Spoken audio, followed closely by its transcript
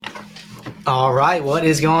All right, what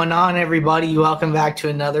is going on, everybody? Welcome back to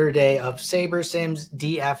another day of SaberSims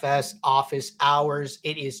DFS office hours.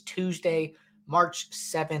 It is Tuesday, March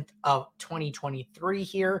 7th of 2023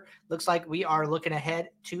 here. Looks like we are looking ahead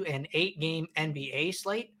to an 8-game NBA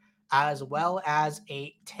slate as well as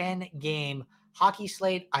a 10-game hockey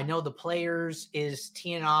slate. I know the players is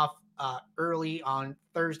teeing off early on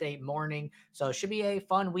Thursday morning. So it should be a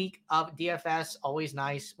fun week of DFS. Always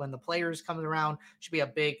nice when the players come around. Should be a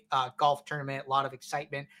big golf tournament, a lot of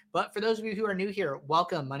excitement. But for those of you who are new here,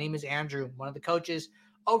 welcome. My name is Andrew, one of the coaches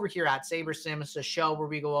over here at SaberSim. It's a show where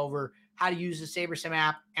we go over how to use the SaberSim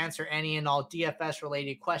app, answer any and all DFS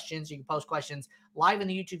related questions. You can post questions live in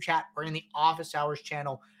the YouTube chat or in the office hours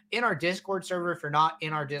channel in our Discord server. If you're not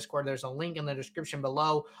in our Discord, there's a link in the description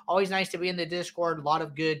below. Always nice to be in the Discord. A lot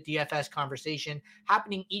of good DFS conversation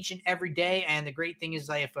happening each and every day. And the great thing is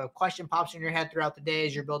that if a question pops in your head throughout the day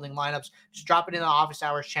as you're building lineups, just drop it in the office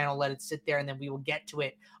hours channel, let it sit there, and then we will get to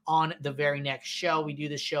it on the very next show. We do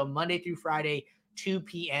this show Monday through Friday, 2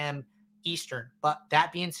 p.m. Eastern. But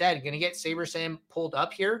that being said, going to get SaberSim pulled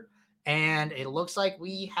up here. And it looks like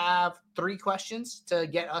we have 3 questions to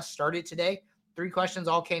get us started today. 3 questions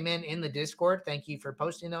all came in the Discord. Thank you for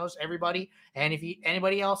posting those, everybody. And if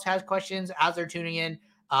anybody else has questions as they're tuning in,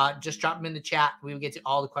 just drop them in the chat. We will get to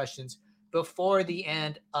all the questions before the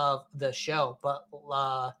end of the show. But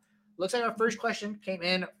looks like our first question came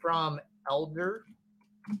in from Elder.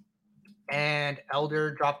 And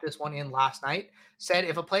Elder dropped this one in last night. Said,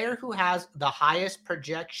 if a player who has the highest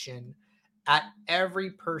projection at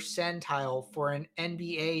every percentile for an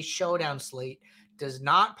NBA showdown slate does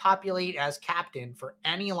not populate as captain for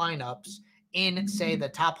any lineups in, say, the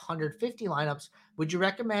top 150 lineups, would you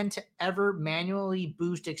recommend to ever manually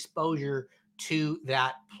boost exposure to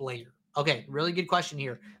that player? Okay, really good question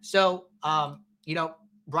here. So,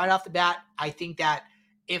 right off the bat, I think that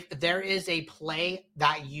if there is a play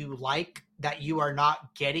that you like that you are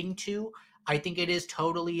not getting to, I think it is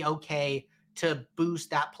totally okay to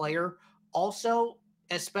boost that player. Also,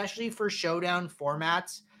 especially for showdown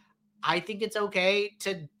formats, I think it's okay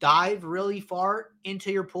to dive really far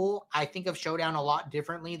into your pool. I think of Showdown a lot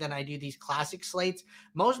differently than I do these classic slates,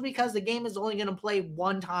 mostly because the game is only going to play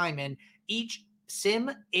one time and each sim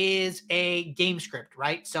is a game script,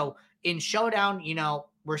 right? So in Showdown,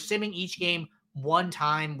 we're simming each game one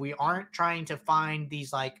time. We aren't trying to find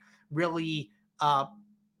these like really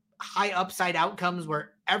high upside outcomes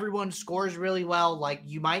where everyone scores really well. Like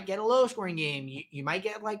you might get a low scoring game. You might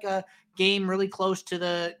get like a game really close to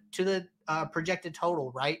the projected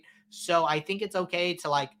total, right? So I think it's okay to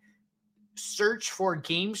like search for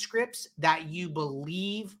game scripts that you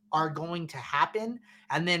believe are going to happen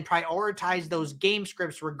and then prioritize those game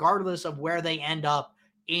scripts regardless of where they end up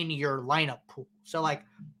in your lineup pool. So like,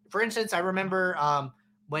 for instance, I remember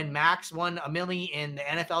when Max won a milli in the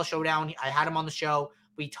NFL Showdown, I had him on the show.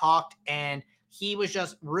 We talked and he was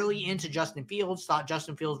just really into Justin Fields, thought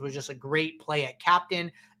Justin Fields was just a great play at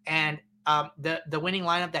captain. And the winning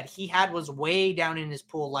lineup that he had was way down in his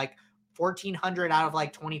pool, like 1,400 out of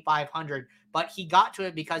like 2,500. But he got to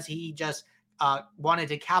it because he just wanted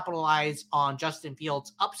to capitalize on Justin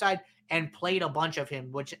Fields' upside and played a bunch of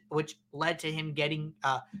him, which led to him getting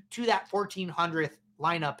to that 1,400th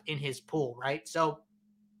lineup in his pool, right? So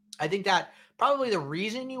I think that probably the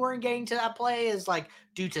reason you weren't getting to that play is like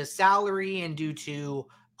due to salary and due to,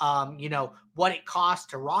 what it costs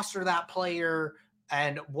to roster that player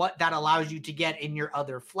and what that allows you to get in your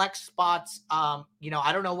other flex spots. I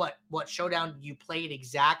don't know what showdown you played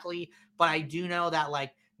exactly, but I do know that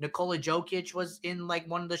like Nikola Jokic was in like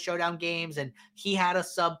one of the showdown games and he had a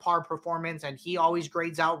subpar performance and he always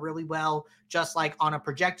grades out really well, just like on a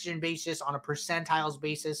projection basis, on a percentiles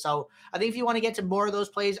basis. So I think if you want to get to more of those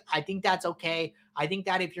plays, I think that's okay. I think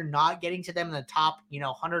that if you're not getting to them in the top,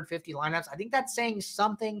 150 lineups, I think that's saying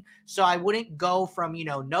something. So I wouldn't go from,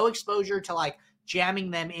 no exposure to like jamming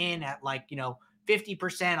them in at like, 50%,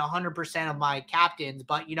 100% of my captains.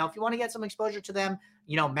 But, if you want to get some exposure to them,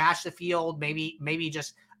 match the field, maybe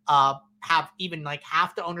just have even like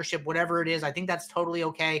half the ownership, whatever it is. I think that's totally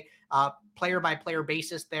okay. Player by player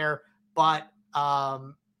basis there. But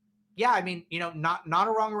yeah, I mean, not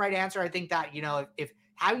a wrong or right answer. I think that, if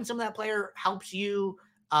having some of that player helps you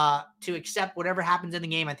to accept whatever happens in the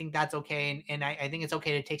game, I think that's okay. And I think it's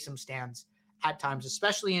okay to take some stands at times,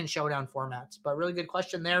 especially in showdown formats. But really good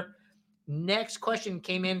question there. Next question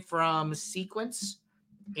came in from Sequence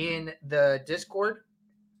in the Discord.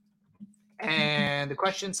 And the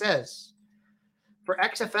question says, for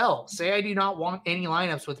XFL, say I do not want any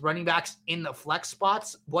lineups with running backs in the flex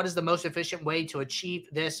spots. What is the most efficient way to achieve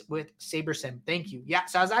this with SaberSim? Thank you. Yeah,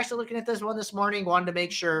 so I was actually looking at this one this morning, wanted to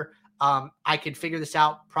make sure I could figure this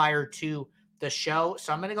out prior to the show.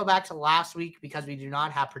 So I'm going to go back to last week because we do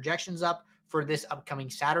not have projections up for this upcoming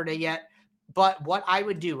Saturday yet. But what I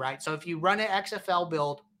would do, right? So if you run an XFL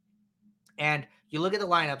build and you look at the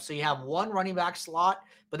lineup, so you have one running back slot,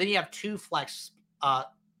 but then you have two flex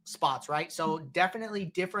spots, right? So definitely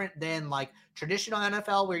different than like traditional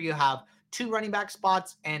NFL where you have two running back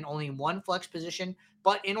spots and only one flex position.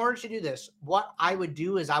 But in order to do this, what I would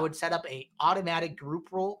do is I would set up a automatic group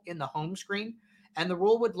rule in the home screen. And the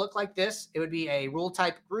rule would look like this. It would be a rule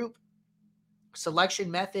type group,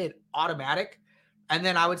 selection method automatic. And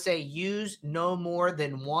then I would say use no more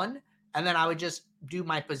than one. And then I would just do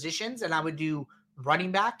my positions and I would do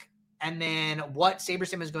running back. And then what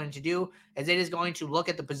SaberSim is going to do is it is going to look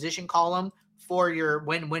at the position column for your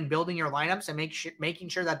when building your lineups and making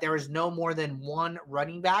sure that there is no more than one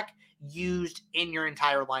running back used in your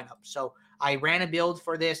entire lineup. So I ran a build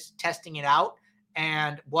for this, testing it out,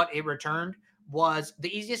 and what it returned was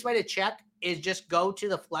the easiest way to check is just go to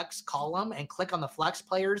the flex column and click on the flex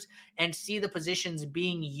players and see the positions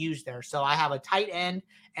being used there. So I have a tight end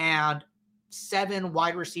and 7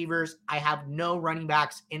 wide receivers. I have no running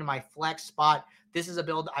backs in my flex spot. This is a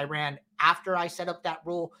build I ran after I set up that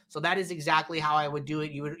rule. So that is exactly how I would do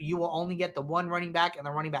it. You will only get the one running back in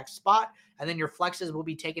the running back spot, and then your flexes will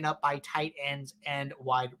be taken up by tight ends and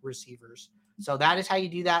wide receivers. So that is how you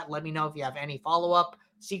do that. Let me know if you have any follow-up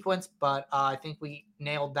sequence, but I think we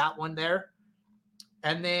nailed that one there.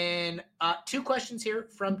 And then 2 questions here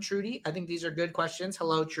from Trudy. I think these are good questions.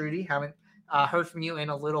 Hello, Trudy. Haven't heard from you in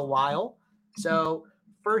a little while. So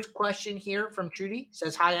first question here from Trudy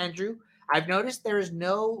says, hi, Andrew. I've noticed there is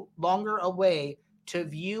no longer a way to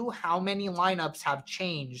view how many lineups have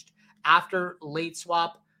changed after late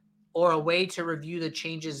swap or a way to review the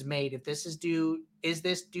changes made. If this is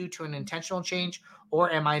this due to an intentional change or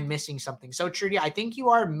am I missing something? So Trudy, I think you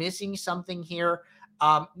are missing something here.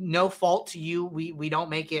 No fault to you. We don't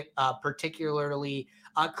make it particularly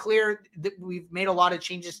clear that we've made a lot of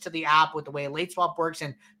changes to the app with the way late swap works,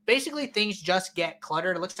 and basically things just get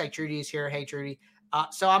cluttered. It looks like Trudy is here. Hey, Trudy.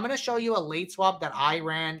 So I'm going to show you a late swap that I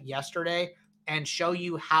ran yesterday and show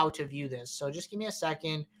you how to view this. So just give me a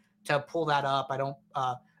second to pull that up. I don't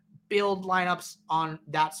build lineups on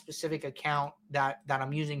that specific account that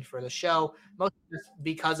I'm using for the show, mostly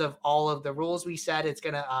because of all of the rules we said. It's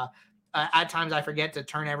going to at times I forget to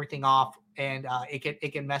turn everything off, and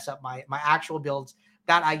it can mess up my actual builds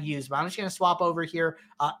that I use. But I'm just going to swap over here.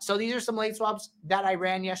 So these are some late swaps that I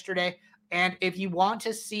ran yesterday. And if you want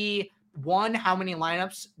to see how many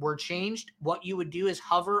lineups were changed, what you would do is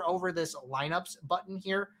hover over this lineups button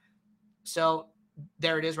here. So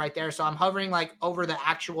there it is right there. So I'm hovering like over the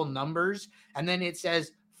actual numbers, and then it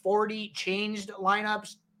says 40 changed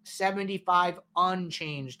lineups, 75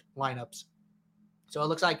 unchanged lineups. So it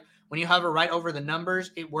looks like when you hover right over the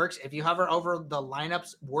numbers, it works. If you hover over the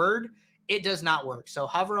lineups word, it does not work. So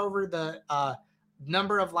hover over the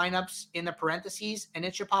number of lineups in the parentheses, and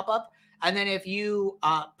it should pop up. And then if you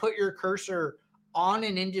put your cursor on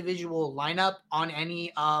an individual lineup on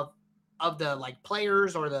any of the like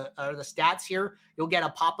players or the stats here, you'll get a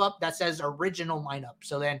pop-up that says original lineup.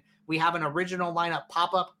 So then we have an original lineup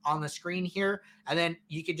pop-up on the screen here, and then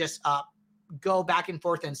you could just go back and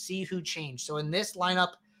forth and see who changed. So in this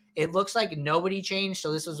lineup, it looks like nobody changed.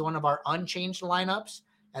 So this was one of our unchanged lineups.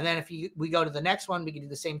 And then if we go to the next one, we can do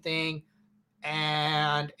the same thing.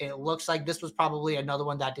 And it looks like this was probably another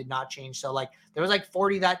one that did not change. So like there was like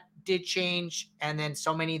 40 that did change and then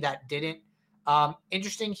so many that didn't.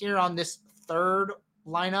 Interesting here on this third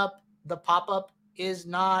lineup, the pop-up is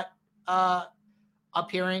not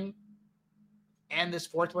appearing, and this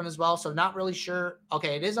fourth one as well. So not really sure.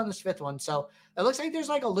 Okay, it is on this fifth one. So it looks like there's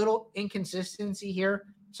like a little inconsistency here.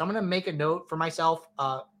 So I'm going to make a note for myself.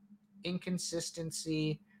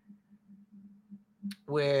 Inconsistency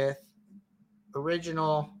with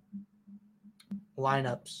original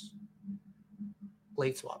lineups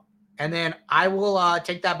late swap. And then I will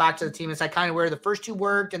take that back to the team. It's like kind of where the first 2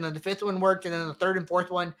 worked, and then the fifth one worked, and then the third and fourth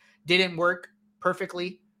one didn't work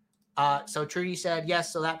perfectly. So Trudy said,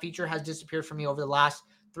 yes, so that feature has disappeared from me over the last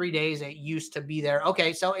 3 days. It used to be there.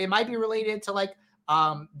 Okay, so it might be related to like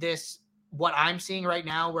this, what I'm seeing right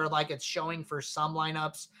now, where like it's showing for some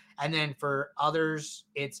lineups, and then for others,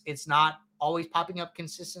 it's not always popping up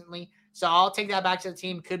consistently. So I'll take that back to the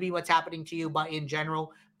team. Could be what's happening to you, but in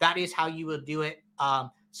general, that is how you will do it.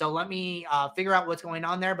 So let me figure out what's going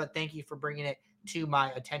on there, but thank you for bringing it to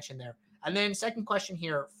my attention there. And then second question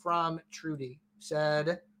here from Trudy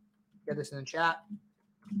said, get this in the chat.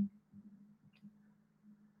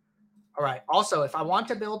 All right. Also, if I want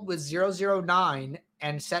to build with 009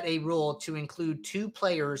 and set a rule to include 2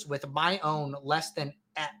 players with my own less than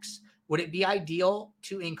X. Would it be ideal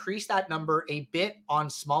to increase that number a bit on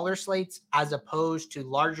smaller slates as opposed to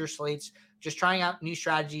larger slates? Just trying out new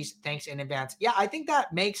strategies. Thanks in advance. Yeah, I think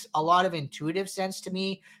that makes a lot of intuitive sense to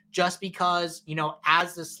me, just because,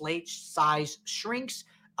 as the slate size shrinks,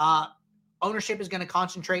 ownership is going to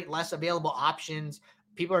concentrate, less available options.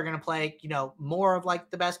 People are going to play, more of like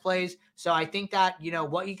the best plays. So I think that,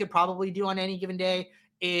 what you could probably do on any given day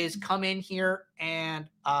is come in here and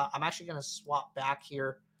I'm actually going to swap back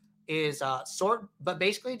here is sort, but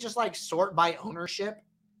basically just like sort by ownership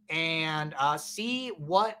and see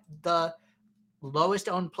what the lowest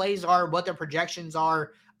owned plays are, what their projections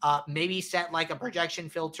are. Maybe set like a projection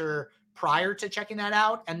filter prior to checking that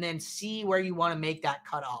out, and then see where you want to make that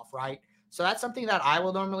cutoff, right? So that's something that I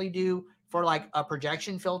will normally do for like a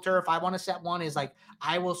projection filter. If I want to set one, is like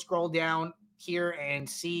I will scroll down here and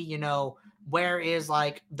see, where is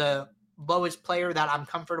like the lowest player that I'm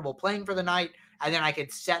comfortable playing for the night, and then I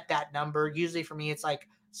could set that number. Usually for me, it's like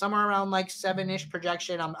somewhere around like 7-ish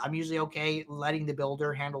projection. I'm usually okay letting the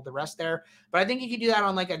builder handle the rest there. But I think you can do that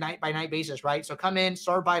on like a night by night basis, right? So come in,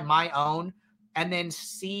 sort by my own, and then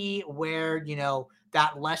see where,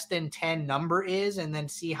 that less than 10 number is, and then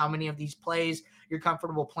see how many of these plays you're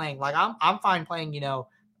comfortable playing. Like I'm fine playing, a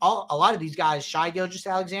lot of these guys, Shai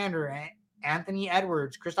Gilgeous-Alexander, Anthony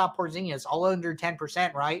Edwards, Kristaps Porzingis, all under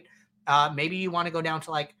 10%, right? Maybe you want to go down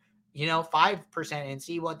to like, 5% and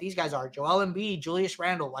see what these guys are. Joel Embiid, Julius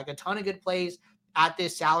Randle, like a ton of good plays at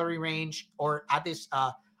this salary range or at this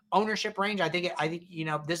ownership range. I think,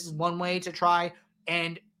 this is one way to try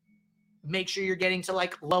and make sure you're getting to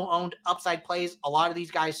like low owned upside plays. A lot of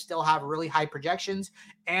these guys still have really high projections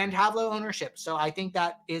and have low ownership. So I think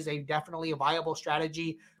that is definitely a viable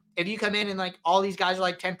strategy. If you come in and like all these guys are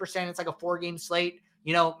like 10%, it's like a 4-game slate,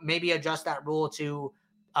 maybe adjust that rule to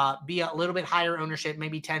be a little bit higher ownership,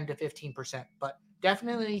 maybe 10 to 15%. But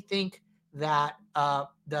definitely think that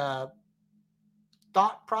the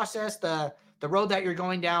thought process, the road that you're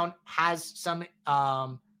going down has some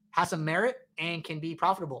merit and can be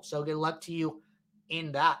profitable. So good luck to you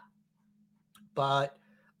in that. But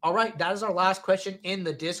all right, that is our last question in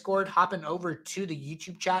the Discord. Hopping over to the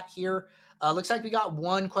YouTube chat here. Looks like we got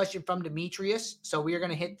one question from Demetrius. So we are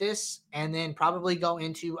going to hit this and then probably go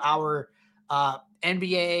into our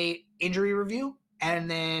NBA injury review.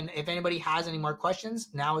 And then if anybody has any more questions,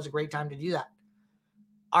 now is a great time to do that.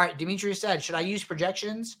 All right, Demetrius said, should I use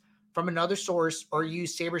projections from another source or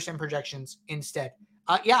use SaberSim projections instead?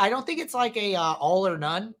 Yeah, I don't think it's like a all or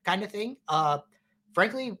none kind of thing.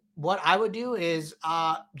 Frankly, what I would do is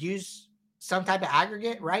use some type of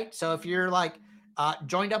aggregate, right? So if you're like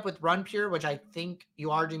joined up with RunPure, which I think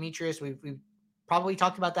you are, Demetrius, we've probably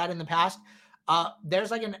talked about that in the past.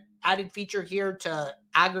 There's like an added feature here to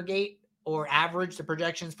aggregate or average the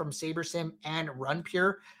projections from SaberSim and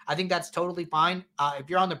RunPure. I think that's totally fine. If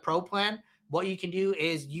you're on the pro plan, what you can do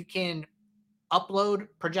is you can upload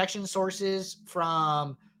projection sources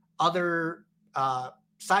from other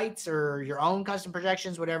sites or your own custom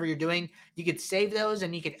projections, whatever you're doing. You could save those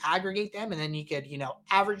and you could aggregate them, and then you could,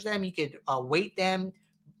 average them. You could weight them,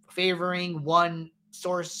 favoring one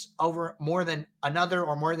source over more than another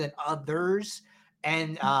or more than others,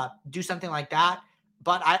 and do something like that.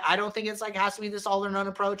 But I don't think it's like has to be this all or none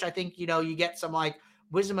approach. I think, you get some like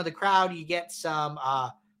wisdom of the crowd, you get some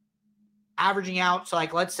averaging out. So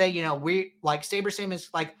like, let's say, we like SaberSim is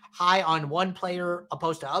like high on one player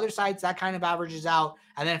opposed to other sites, that kind of averages out.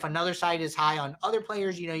 And then if another site is high on other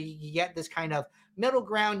players, you get this kind of middle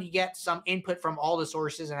ground, you get some input from all the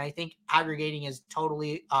sources. And I think aggregating is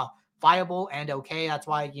totally viable and okay. That's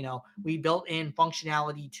why, we built in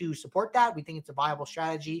functionality to support that. We think it's a viable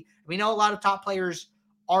strategy. We know a lot of top players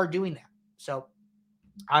are doing that. So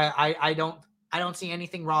I don't see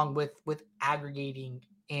anything wrong with aggregating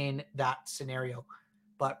in that scenario.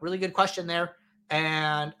 But really good question there.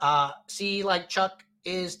 And see, like Chuck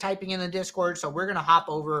is typing in the Discord. So we're going to hop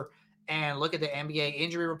over and look at the NBA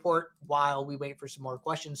injury report while we wait for some more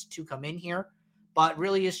questions to come in here. But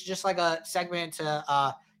really, it's just like a segment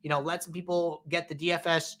to, let some people get the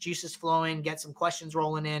DFS juices flowing, get some questions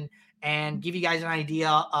rolling in, and give you guys an idea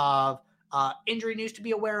of injury news to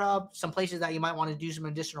be aware of, some places that you might want to do some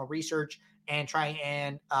additional research and try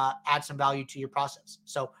and add some value to your process.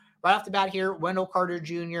 So right off the bat here, Wendell Carter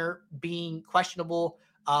Jr. being questionable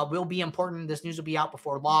will be important. This news will be out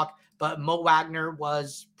before lock, but Mo Wagner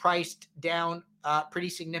was priced down pretty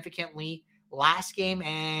significantly last game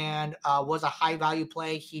and was a high value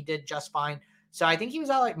play. He did just fine. So I think he was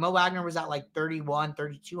at like, Mo Wagner was at like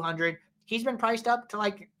 3,200. He's been priced up to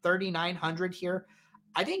like 3,900 here.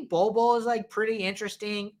 I think Bobo is like pretty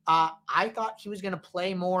interesting. I thought he was going to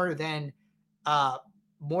play more than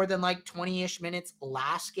like 20-ish minutes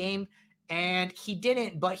last game, and he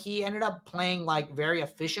didn't, but he ended up playing like very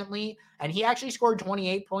efficiently, and he actually scored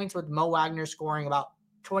 28 points with Mo Wagner scoring about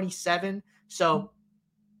 27. So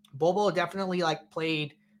Bobo definitely like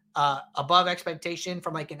played above expectation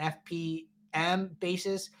from like an FPM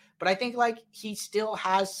basis, but I think like he still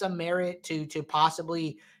has some merit to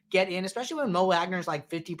possibly get in, especially when Mo Wagner is like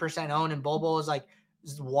 50% owned and Bobo is like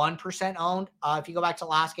 1% owned. If you go back to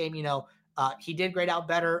last game, he did grade out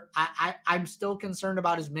better. I'm still concerned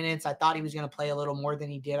about his minutes. I thought he was going to play a little more than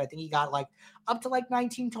he did. I think he got like up to like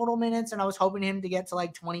 19 total minutes, and I was hoping him to get to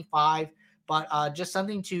like 25. But just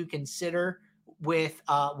something to consider with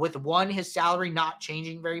one, his salary not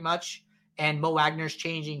changing very much, and Mo Wagner's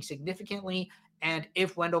changing significantly. And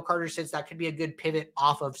if Wendell Carter sits, that could be a good pivot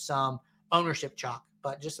off of some ownership chalk.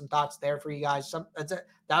 But just some thoughts there for you guys. That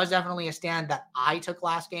was definitely a stand that I took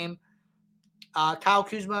last game. Kyle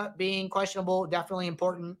Kuzma being questionable, definitely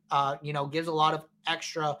important. Gives a lot of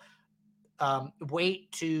extra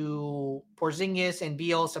weight to Porzingis and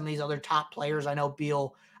Beal, some of these other top players.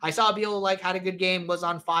 I saw Beal like had a good game, was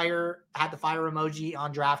on fire, had the fire emoji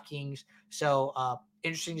on DraftKings. So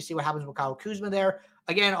interesting to see what happens with Kyle Kuzma there.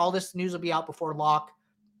 Again, all this news will be out before lock.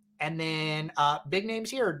 And then big names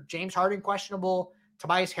here: James Harden questionable,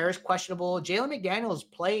 Tobias Harris questionable, Jalen McDaniels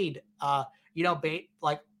played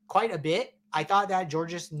like quite a bit. I thought that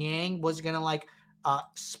Georges Niang was gonna like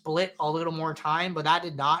split a little more time, but that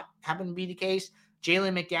did not happen to be the case.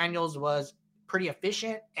 Jalen McDaniels was pretty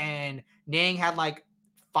efficient, and Niang had like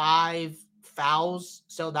 5 fouls,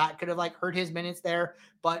 so that could have like hurt his minutes there.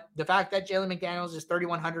 But the fact that Jalen McDaniels is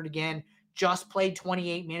 3,100 again, just played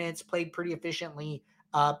 28 minutes, played pretty efficiently,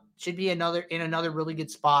 should be in another really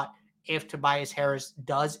good spot if Tobias Harris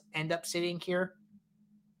does end up sitting here.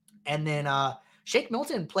 And then Shake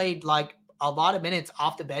Milton played like a lot of minutes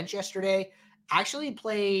off the bench yesterday. Actually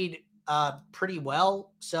played pretty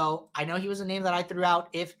well. So I know he was a name that I threw out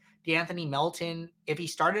if he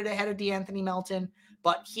started ahead of DeAnthony Melton,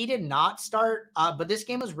 but he did not start. But this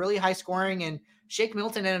game was really high scoring, and Shake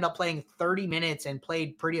Milton ended up playing 30 minutes and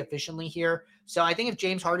played pretty efficiently here. So I think if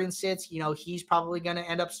James Harden sits, he's probably going to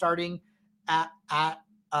end up starting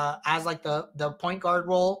as like the point guard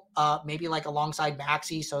role, maybe like alongside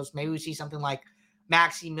Maxey. So maybe we see something like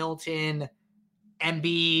Maxey, Milton,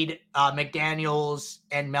 Embiid, McDaniels,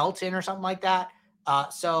 and Melton or something like that.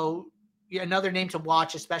 So another name to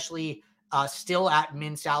watch, especially still at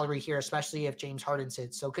min salary here, especially if James Harden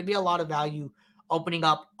sits. So could be a lot of value opening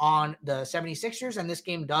up on the 76ers, and this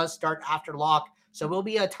game does start after lock. So it will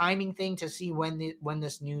be a timing thing to see when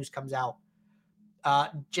this news comes out.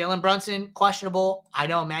 Jalen Brunson, questionable. I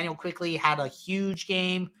know Emmanuel Quickley had a huge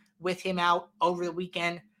game with him out over the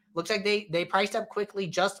weekend. Looks like they priced up Quickley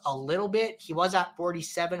just a little bit. He was at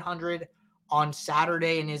 4,700 on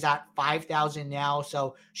Saturday and is at 5,000 now.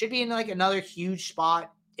 So should be in like another huge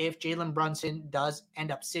spot if Jalen Brunson does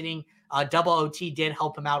end up sitting. Double OT did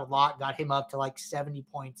help him out a lot, got him up to like 70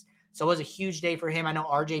 points. So it was a huge day for him. I know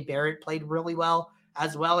RJ Barrett played really well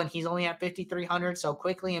as well, and he's only at 5,300. So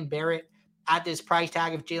Quickley and Barrett at this price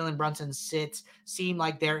tag, if Jalen Brunson sits, seem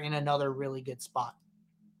like they're in another really good spot.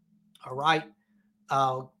 All right.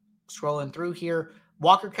 Scrolling through here.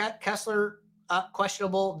 Walker Kessler,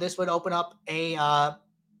 questionable. This would open up a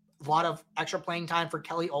lot of extra playing time for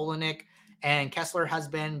Kelly Olynyk, and Kessler has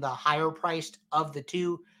been the higher priced of the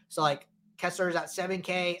two. So like Kessler is at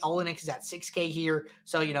 7K, Olynyk is at 6K here.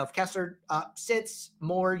 So, if Kessler sits,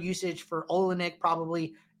 more usage for Olynyk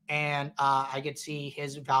probably, and I could see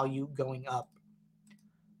his value going up.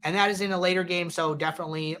 And that is in a later game, so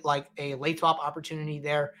definitely like a late swap opportunity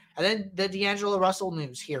there. And then the D'Angelo Russell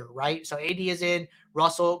news here, right? So AD is in,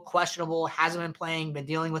 Russell questionable, hasn't been playing, been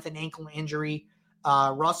dealing with an ankle injury.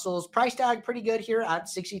 Russell's price tag pretty good here at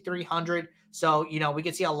 6,300. So, we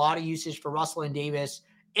could see a lot of usage for Russell and Davis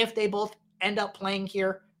if they both end up playing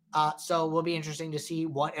here. So it will be interesting to see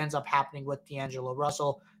what ends up happening with D'Angelo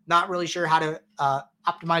Russell. Not really sure how to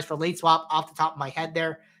optimize for late swap off the top of my head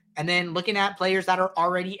there. And then looking at players that are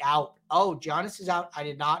already out. Oh, Giannis is out. I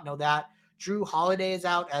did not know that. Drew Holiday is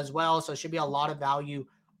out as well. So it should be a lot of value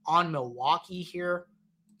on Milwaukee here.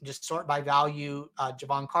 Just sort by value.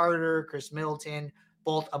 Javon Carter, Chris Middleton,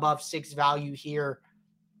 both above 6 value here.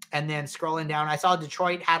 And then scrolling down, I saw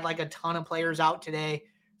Detroit had like a ton of players out today.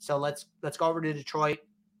 So let's go over to Detroit.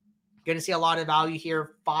 Going to see a lot of value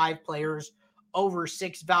here. 5 players over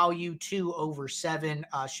 6 value, 2 over 7.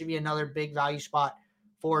 Should be another big value spot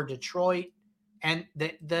for Detroit. And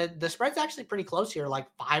the spread's actually pretty close here, like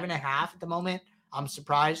 5.5 at the moment. I'm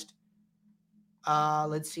surprised.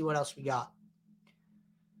 Let's see what else we got.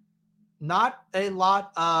 Not a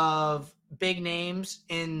lot of big names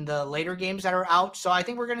in the later games that are out. So I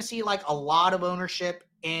think we're going to see like a lot of ownership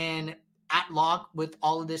in at lock with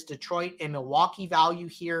all of this Detroit and Milwaukee value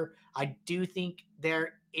here. I do think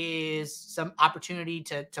there is some opportunity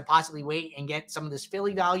to possibly wait and get some of this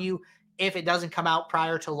Philly value if it doesn't come out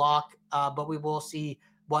prior to lock. But we will see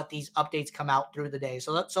what these updates come out through the day.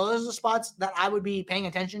 So those are the spots that I would be paying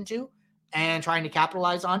attention to and trying to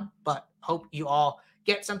capitalize on. But hope you all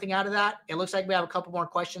get something out of that. It looks like we have a couple more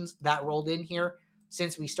questions that rolled in here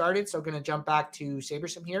since we started. So going to jump back to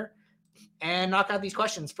SaberSim here and knock out these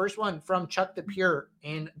questions. First one from Chuck the Pure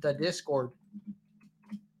in the Discord.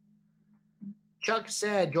 Chuck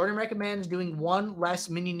said, Jordan recommends doing one less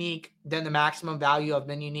mini unique than the maximum value of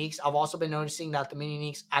mini uniques. I've also been noticing that the mini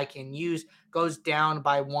uniques I can use goes down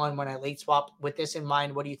by one when I late swap. With this in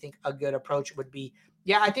mind, what do you think a good approach would be?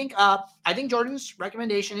 Yeah, I think Jordan's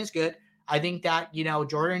recommendation is good. I think that,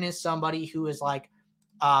 Jordan is somebody who is like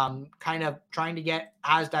kind of trying to get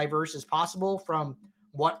as diverse as possible from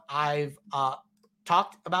what I've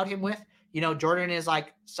talked about him with. Jordan is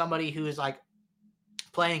like somebody who is like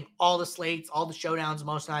playing all the slates, all the showdowns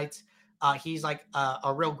most nights. He's like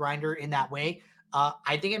a real grinder in that way.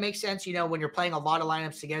 I think it makes sense, when you're playing a lot of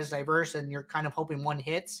lineups to get as diverse and you're kind of hoping one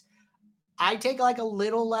hits. I take like a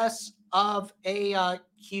little less of a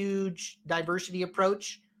huge diversity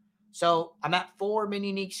approach. So I'm at 4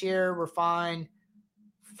 mini uniques here. We're fine.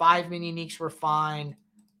 5 mini uniques. We're fine.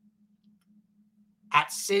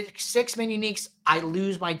 At six mini uniques, I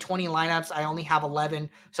lose my 20 lineups. I only have 11.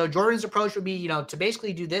 So Jordan's approach would be, to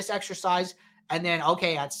basically do this exercise. And then,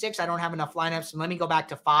 okay, at 6, I don't have enough lineups. And let me go back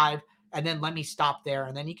to 5. And then let me stop there.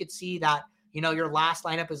 And then you could see that, your last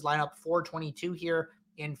lineup is lineup 422 here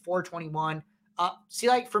in 421. See,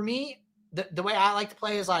 like for me, the way I like to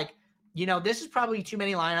play is like, this is probably too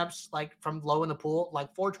many lineups, like from low in the pool,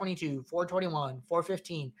 like 422, 421,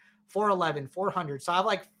 415, 411, 400. So I have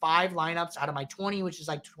like 5 lineups out of my 20, which is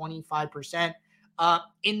like 25%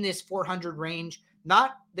 in this 400 range.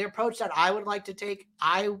 Not the approach that I would like to take.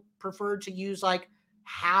 I prefer to use like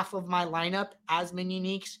half of my lineup as mini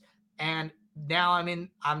uniques. And now I'm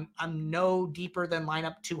no deeper than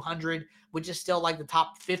lineup 200, which is still like the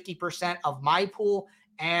top 50% of my pool.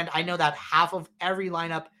 And I know that half of every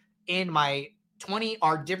lineup in my 20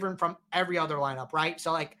 are different from every other lineup, right?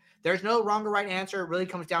 So like there's no wrong or right answer. It really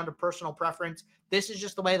comes down to personal preference. This is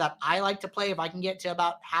just the way that I like to play. If I can get to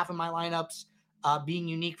about half of my lineups being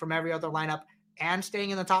unique from every other lineup and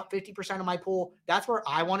staying in the top 50% of my pool, that's where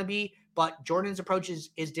I want to be. But Jordan's approach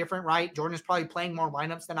is different, right? Jordan is probably playing more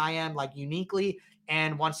lineups than I am, like uniquely,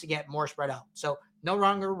 and wants to get more spread out. So no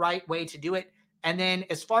wrong or right way to do it. And then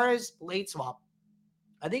as far as late swap,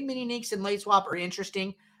 I think mini uniques and late swap are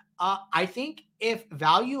interesting. I think if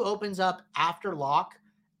value opens up after lock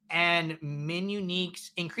and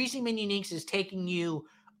increasing min uniques is taking you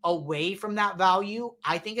away from that value,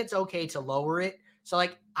 I think it's okay to lower it. So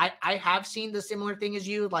like I have seen the similar thing as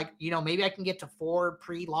you, like, maybe I can get to 4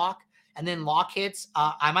 pre-lock and then lock hits.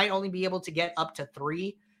 I might only be able to get up to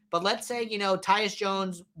 3. But let's say, Tyus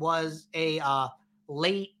Jones was a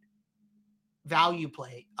late value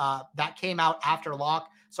play that came out after lock.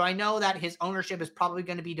 So I know that his ownership is probably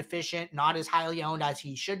going to be deficient, not as highly owned as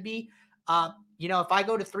he should be. If I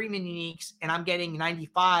go to 3 mini uniques and I'm getting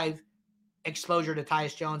 95 exposure to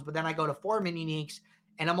Tyus Jones, but then I go to 4 mini uniques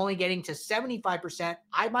and I'm only getting to 75%,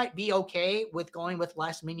 I might be okay with going with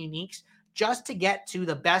less mini uniques just to get to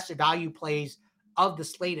the best value plays of the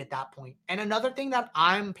slate at that point. And another thing that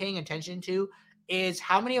I'm paying attention to is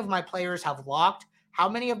how many of my players have locked, how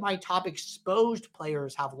many of my top exposed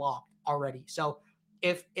players have locked already. So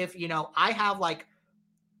if I have like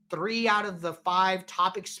 3 out of the 5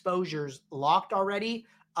 top exposures locked already,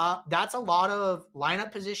 that's a lot of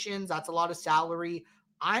lineup positions. That's a lot of salary.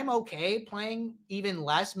 I'm okay playing even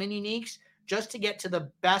less mini uniques just to get to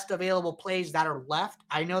the best available plays that are left.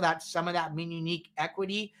 I know that some of that mini unique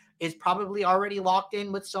equity is probably already locked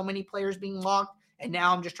in with so many players being locked. And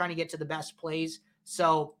now I'm just trying to get to the best plays.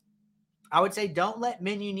 So I would say don't let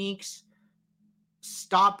mini uniques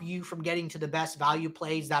stop you from getting to the best value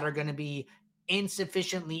plays that are going to be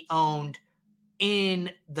insufficiently owned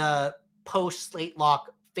in the post slate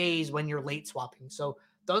lock phase when you're late swapping. So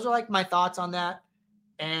those are like my thoughts on that.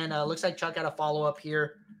 And looks like Chuck had a follow-up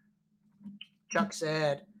here. Chuck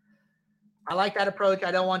said, I like that approach.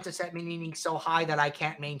 I don't want to set mini uniques so high that I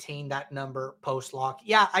can't maintain that number post lock.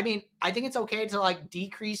 Yeah, I mean, I think it's okay to like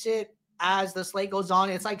decrease it as the slate goes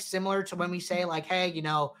on. It's like similar to when we say like, hey,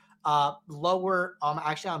 lower,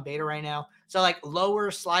 actually on beta right now. So like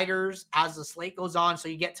lower sliders as the slate goes on, so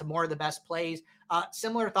you get to more of the best plays.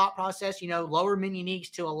 Similar thought process, lower min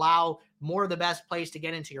uniques to allow more of the best plays to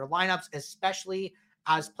get into your lineups, especially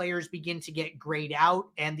as players begin to get grayed out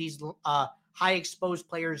and these high exposed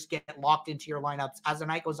players get locked into your lineups. As the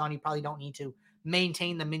night goes on, you probably don't need to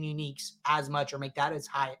maintain the min uniques as much or make that as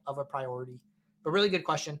high of a priority. But really good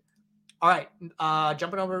question. All right,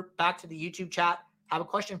 jumping over back to the YouTube chat, I have a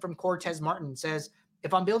question from Cortez Martin. It says,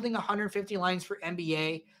 if I'm building 150 lines for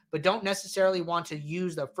NBA, but don't necessarily want to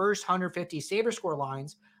use the first 150 SaberScore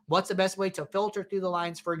lines, what's the best way to filter through the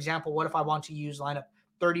lines? For example, what if I want to use lineup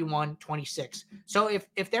 31-26? So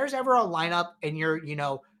if there's ever a lineup and you're,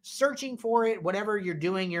 searching for it, whatever you're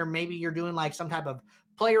doing, maybe you're doing like some type of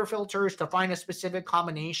player filters to find a specific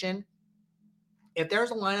combination. If there's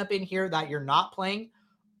a lineup in here that you're not playing,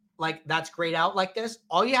 like that's grayed out like this,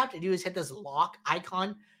 all you have to do is hit this lock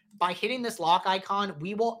icon. By hitting this lock icon,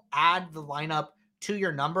 we will add the lineup to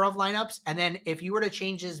your number of lineups. And then if you were to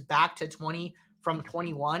change this back to 20 from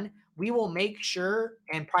 21, we will make sure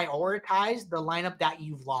and prioritize the lineup that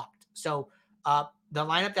you've locked. So the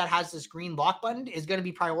lineup that has this green lock button is going to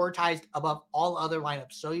be prioritized above all other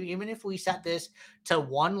lineups. So even if we set this to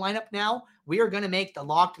one lineup now, we are going to make the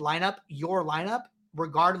locked lineup your lineup,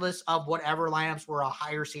 regardless of whatever lineups were a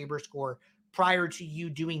higher SaberScore prior to you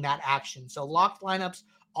doing that action. So locked lineups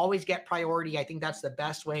always get priority. I think that's the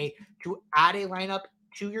best way to add a lineup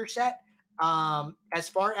to your set. As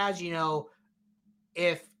far as,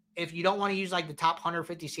 if you don't want to use like the top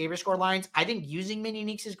 150 SaberScore lines, I think using min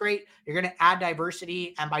uniques is great. You're going to add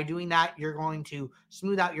diversity, and by doing that, you're going to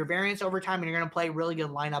smooth out your variance over time, and you're going to play really good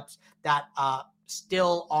lineups that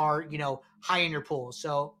still are, high in your pool.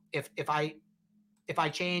 So if I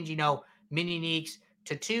change, min uniques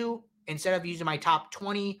to 2, instead of using my top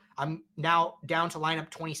 20, I'm now down to lineup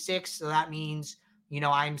 26. So that means,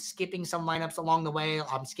 I'm skipping some lineups along the way.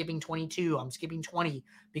 I'm skipping 22. I'm skipping 20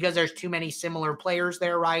 because there's too many similar players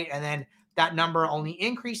there, right? And then that number only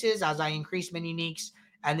increases as I increase min uniques.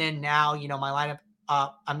 And then now, my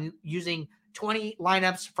lineup, I'm using 20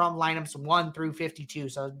 lineups from lineups 1 through 52.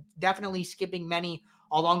 So definitely skipping many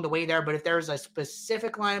along the way there. But if there's a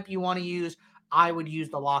specific lineup you want to use, I would use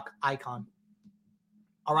the lock icon.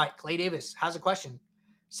 All right, Clay Davis has a question.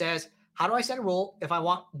 Says, how do I set a rule if I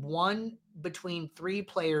want one between 3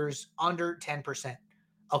 players under 10%?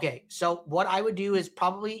 Okay, so what I would do is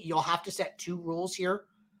probably you'll have to set 2 rules here.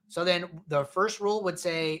 So then the first rule would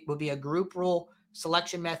be a group rule,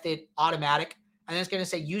 selection method, automatic. And then it's going to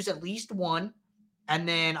say use at least one. And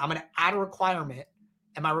then I'm going to add a requirement.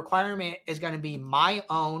 And my requirement is going to be my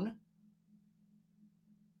own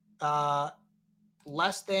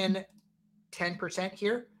less than 10%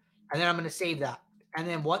 here. And then I'm going to save that. And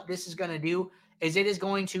then what this is going to do is it is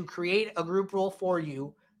going to create a group rule for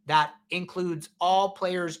you that includes all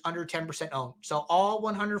players under 10% owned. So all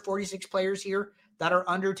 146 players here that are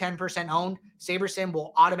under 10% owned, SaberSim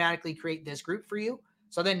will automatically create this group for you.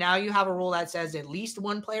 So then now you have a rule that says at least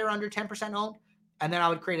one player under 10% owned. And then I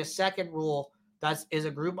would create a second rule that is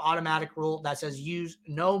a group automatic rule that says use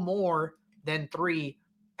no more than 3,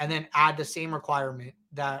 and then add the same requirement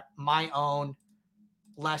that my own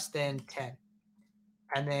less than 10.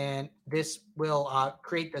 And then this will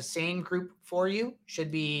create the same group for you.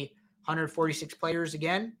 Should be 146 players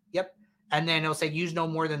again. Yep. And then it'll say use no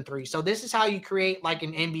more than 3. So this is how you create like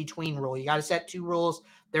an in-between rule. You got to set 2 rules.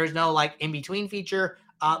 There's no like in-between feature,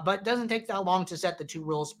 but it doesn't take that long to set the 2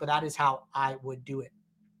 rules, but that is how I would do it.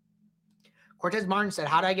 Cortez Martin said,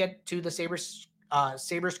 how do I get to the SaberScore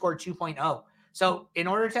 2.0? So in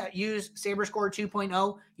order to use SaberScore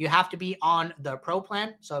 2.0, you have to be on the Pro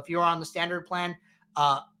plan. So if you're on the standard plan,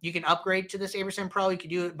 you can upgrade to the SaberSim Pro. You can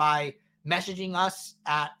do it by messaging us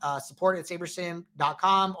at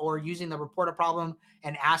support@sabersim.com or using the report a problem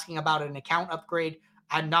and asking about an account upgrade.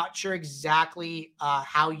 I'm not sure exactly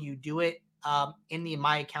how you do it in the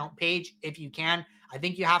My Account page. If you can, I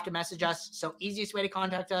think you have to message us. So easiest way to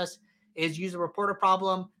contact us is use the report a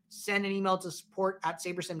problem, send an email to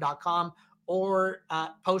support@sabersim.com, or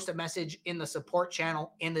post a message in the support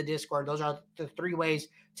channel in the Discord. Those are the 3 ways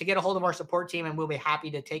to get a hold of our support team, and we'll be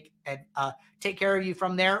happy to take care of you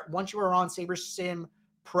from there. Once you are on SaberSim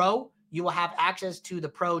Pro, you will have access to the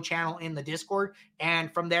Pro channel in the Discord,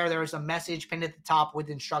 and from there is a message pinned at the top with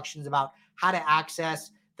instructions about how to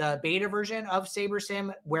access the beta version of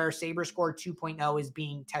SaberSim, where SaberScore 2.0 is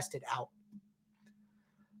being tested out.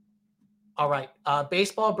 All right.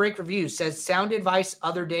 Baseball Break Review says, sound advice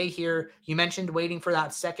other day here. You mentioned waiting for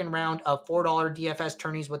that second round of $4 DFS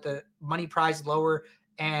tourneys with the money prize lower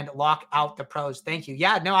and lock out the pros. Thank you.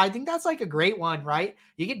 Yeah, no, I think that's like a great one, right?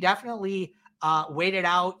 You could definitely wait it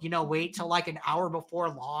out, wait till like an hour before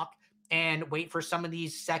lock and wait for some of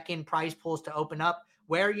these second prize pools to open up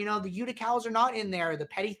where, the Uticals are not in there. The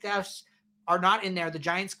petty thefts are not in there. The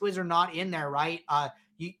giant squids are not in there, right?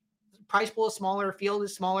 Prize pool is smaller, field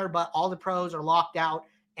is smaller, but all the pros are locked out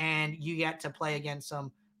and you get to play against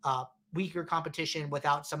some weaker competition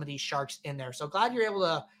without some of these sharks in there. So glad you're able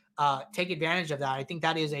to take advantage of that. I think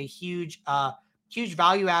that is a huge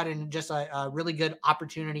value add and just a really good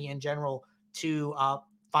opportunity in general to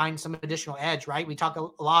find some additional edge, right? We talk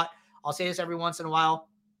a lot. I'll say this every once in a while.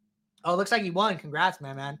 Oh, it looks like you won. Congrats,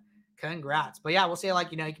 man. Congrats. But yeah, we'll say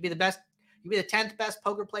like, you could be the best. You be the 10th best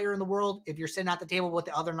poker player in the world. If you're sitting at the table with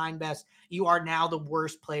the other 9 best, you are now the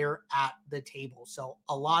worst player at the table. So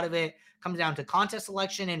a lot of it comes down to contest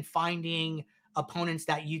selection and finding opponents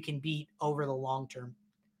that you can beat over the long term.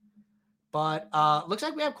 But looks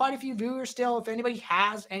like we have quite a few viewers still. If anybody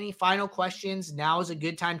has any final questions, now is a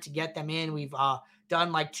good time to get them in. We've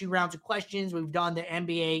done like 2 rounds of questions. We've done the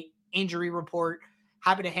NBA injury report.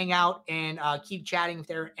 Happy to hang out and keep chatting if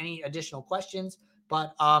there are any additional questions.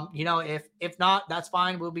 But, if not, that's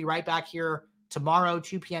fine. We'll be right back here tomorrow,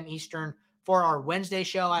 2 p.m. Eastern, for our Wednesday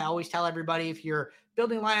show. I always tell everybody, if you're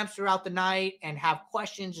building lineups throughout the night and have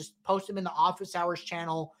questions, just post them in the office hours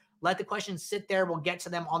channel. Let the questions sit there. We'll get to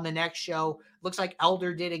them on the next show. Looks like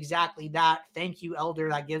Elder did exactly that. Thank you, Elder.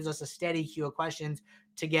 That gives us a steady queue of questions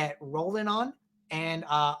to get rolling on. And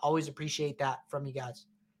always appreciate that from you guys.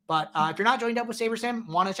 But if you're not joined up with SaberSim,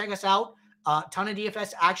 want to check us out, ton of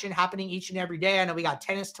DFS action happening each and every day. I know we got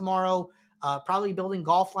tennis tomorrow, probably building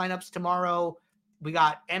golf lineups tomorrow. We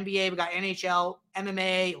got NBA, we got NHL,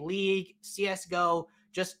 MMA, League, CSGO,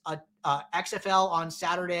 just a XFL on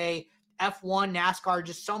Saturday, F1, NASCAR,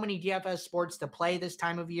 just so many DFS sports to play this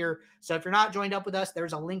time of year. So if you're not joined up with us,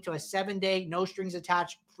 there's a link to a 7-day, no strings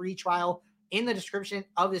attached free trial in the description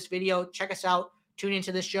of this video. Check us out, tune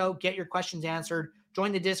into this show, get your questions answered.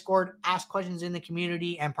 Join the Discord, ask questions in the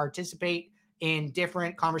community, and participate in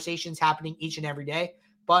different conversations happening each and every day.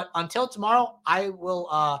 But until tomorrow, I will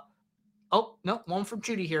oh, no, one from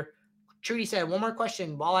Trudy here. Trudy said, one more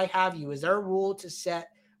question while I have you. Is there a rule to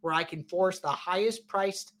set where I can force the highest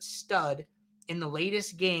priced stud in the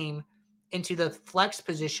latest game into the flex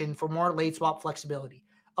position for more late swap flexibility?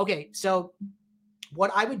 Okay, so what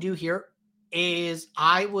I would do here is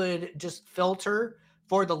I would just filter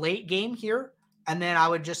for the late game here. And then I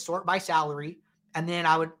would just sort by salary. And then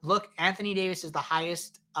I would look, Anthony Davis is the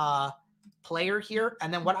highest player here.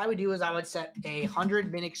 And then what I would do is I would set a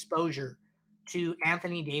 100-min exposure to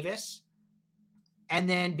Anthony Davis. And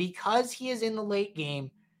then because he is in the late game,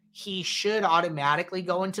 he should automatically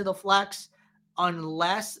go into the flex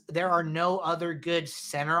unless there are no other good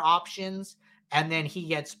center options. And then he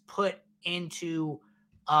gets put into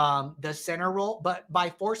the center role. But by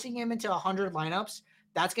forcing him into 100 lineups,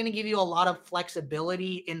 that's going to give you a lot of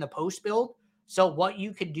flexibility in the post build. So what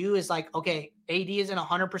you could do is like, okay, AD is in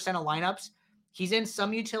 100% of lineups. He's in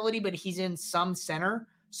some utility, but he's in some center.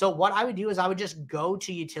 So what I would do is I would just go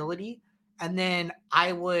to utility, and then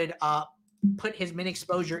I would put his min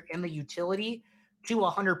exposure in the utility to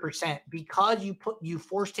 100%. Because you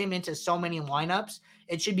forced him into so many lineups,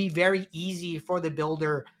 it should be very easy for the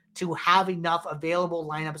builder to have enough available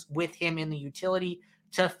lineups with him in the utility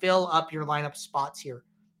to fill up your lineup spots here.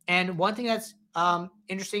 And one thing that's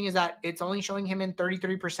interesting is that it's only showing him in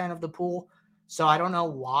 33% of the pool. So I don't know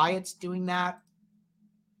why it's doing that.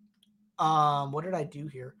 What did I do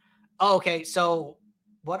here? Oh, okay. So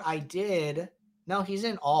what I did, no, he's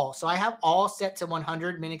in all. So I have all set to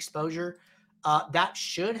 100 min exposure. That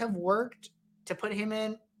should have worked to put him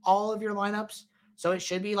in all of your lineups. So it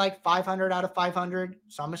should be like 500 out of 500.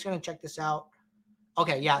 So I'm just going to check this out.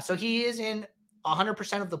 Okay. Yeah. So he is in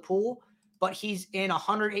 100% of the pool, but he's in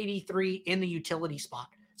 183 in the utility spot.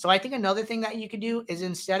 So I think another thing that you could do is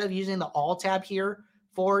instead of using the all tab here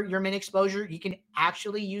for your min exposure, you can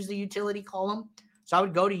actually use the utility column. So I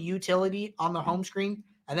would go to utility on the home screen,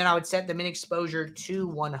 and then I would set the min exposure to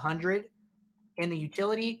 100 in the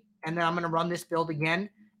utility. And then I'm going to run this build again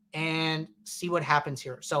and see what happens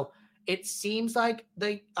here. So it seems like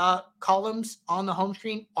the columns on the home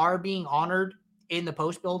screen are being honored in the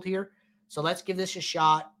post build here. So let's give this a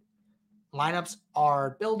shot. Lineups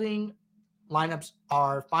are building. Lineups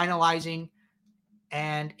are finalizing.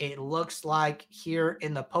 And it looks like here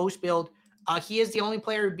in the post build, he is the only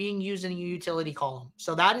player being used in the utility column.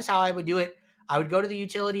 So that is how I would do it. I would go to the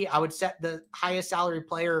utility. I would set the highest salary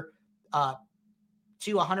player to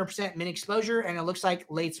 100% min exposure. And it looks like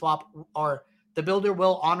late swap or the builder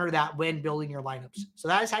will honor that when building your lineups. So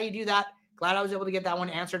that is how you do that. Glad I was able to get that one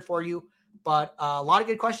answered for you. But a lot of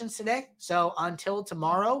good questions today. So until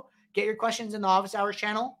tomorrow, get your questions in the office hours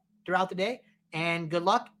channel throughout the day. And good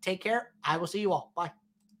luck. Take care. I will see you all. Bye.